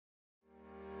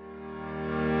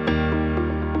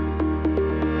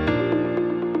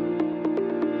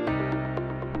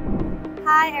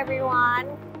Hi everyone,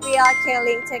 we are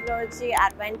K-Link Technology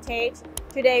Advantage.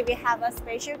 Today we have a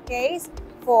special guest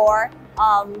for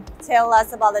tell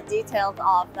us about the details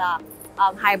of the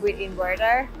hybrid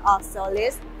inverter of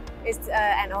Solis. It's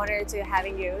an honor to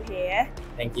having you here.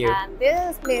 Thank you. And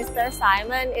this is Mr.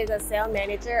 Simon, is a sales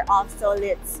manager of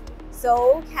Solis.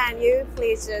 So can you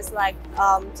please just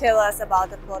tell us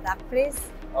about the product, please?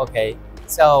 Okay.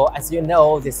 So as you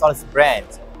know, the Solis brand.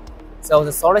 So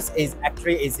the Solis is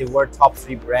the world top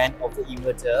 3 brand of the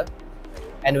inverter.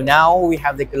 And now we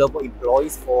have the global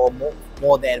employees for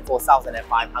more than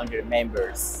 4,500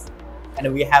 members.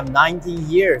 And we have 19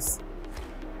 years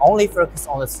only focused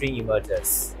on the string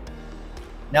inverters.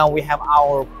 Now we have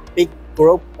our big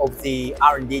group of the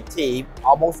R&D team,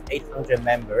 almost 800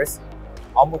 members,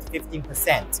 almost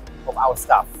 15% of our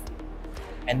staff.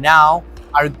 And now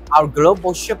our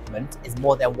global shipment is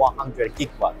more than 100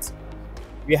 gigawatts.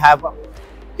 We have a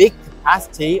big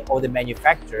capacity of the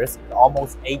manufacturers,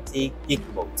 almost 80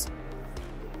 gigawatts.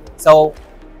 So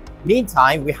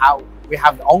meantime, we have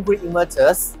the on-grid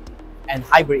inverters and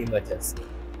hybrid inverters.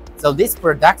 So this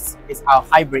product is our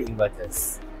hybrid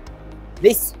inverters.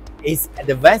 This is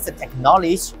advanced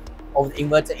technology of the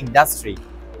inverter industry.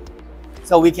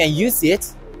 So we can use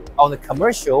it on the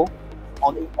commercial,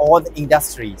 on all the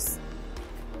industries.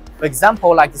 For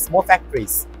example, like the small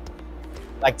factories,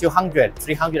 like 200,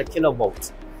 300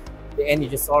 kilovolts, the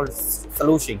energy storage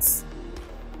solutions.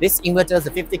 This inverter is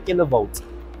 50 kilovolts,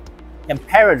 can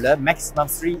parallel maximum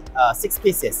 6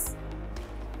 pieces.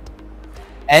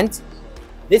 And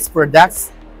these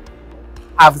products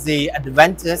have the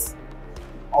advantage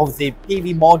of the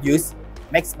PV modules,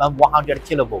 maximum 100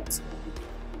 kilovolts.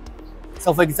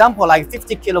 So for example, like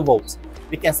 50 kilovolts,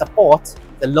 we can support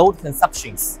the load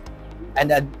consumptions,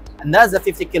 and another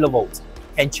 50 kilovolts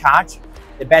can charge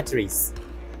the batteries.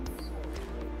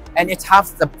 And it has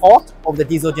support of the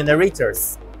diesel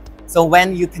generators. So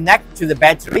when you connect to the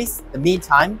batteries, in the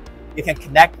meantime, you can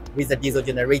connect with the diesel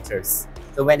generators.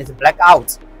 So when it's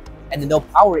blackout and no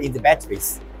power in the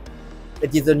batteries, the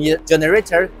diesel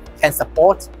generator can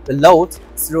support the load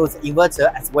through the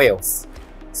inverter as well.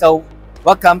 So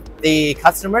welcome the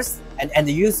customers and end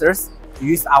users to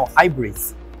use our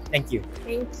hybrids. Thank you.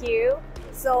 Thank you.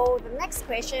 So the next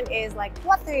question is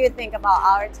what do you think about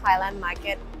our Thailand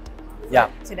market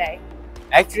today?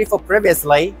 Actually, for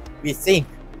previously, we think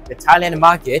the Thailand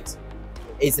market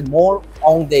is more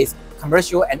on the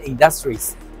commercial and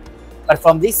industries. But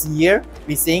from this year,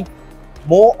 we think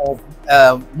more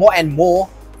and more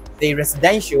the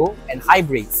residential and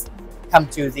hybrids come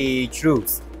to the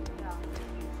truth.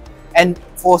 And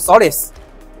for Solis,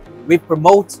 we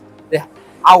promote the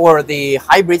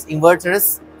hybrid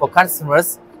inverters for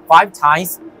customers 5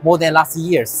 times more than last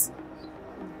year's.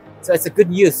 So it's a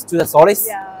good news to the Solis.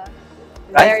 Yeah,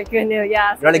 right? Very good news.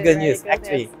 Yeah, really good news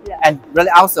actually. Yeah. And really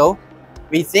also,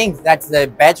 we think that the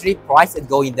battery price is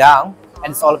going down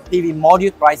and solar PV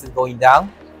module price is going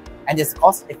down, and it's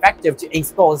cost effective to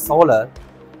install solar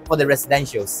for the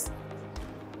residentials.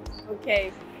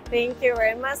 Okay, thank you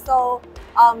very much. So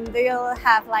do you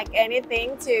have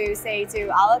anything to say to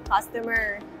our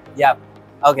customer? Yeah,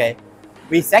 okay.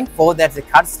 We're thankful that the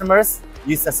customers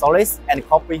use the Solis and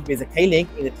cooperate with the K-Link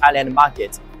in the Thailand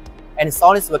market. And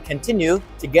Solis will continue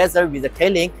together with the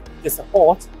K-Link to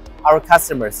support our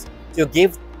customers to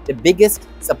give the biggest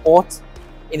support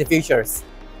in the futures,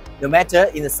 no matter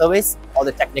in the service or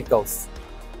the technicals.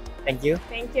 Thank you.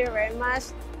 Thank you very much.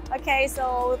 Okay,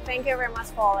 so thank you very much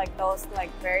for those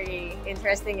very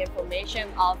interesting information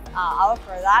of our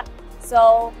product.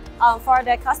 So for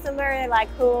the customer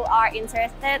who are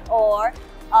interested or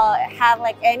have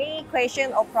any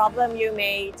question or problem, you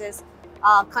may just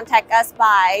contact us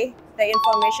by the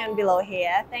information below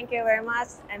here. Thank you very much,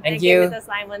 and thank you, Mr.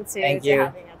 Simon, for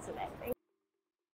having us today.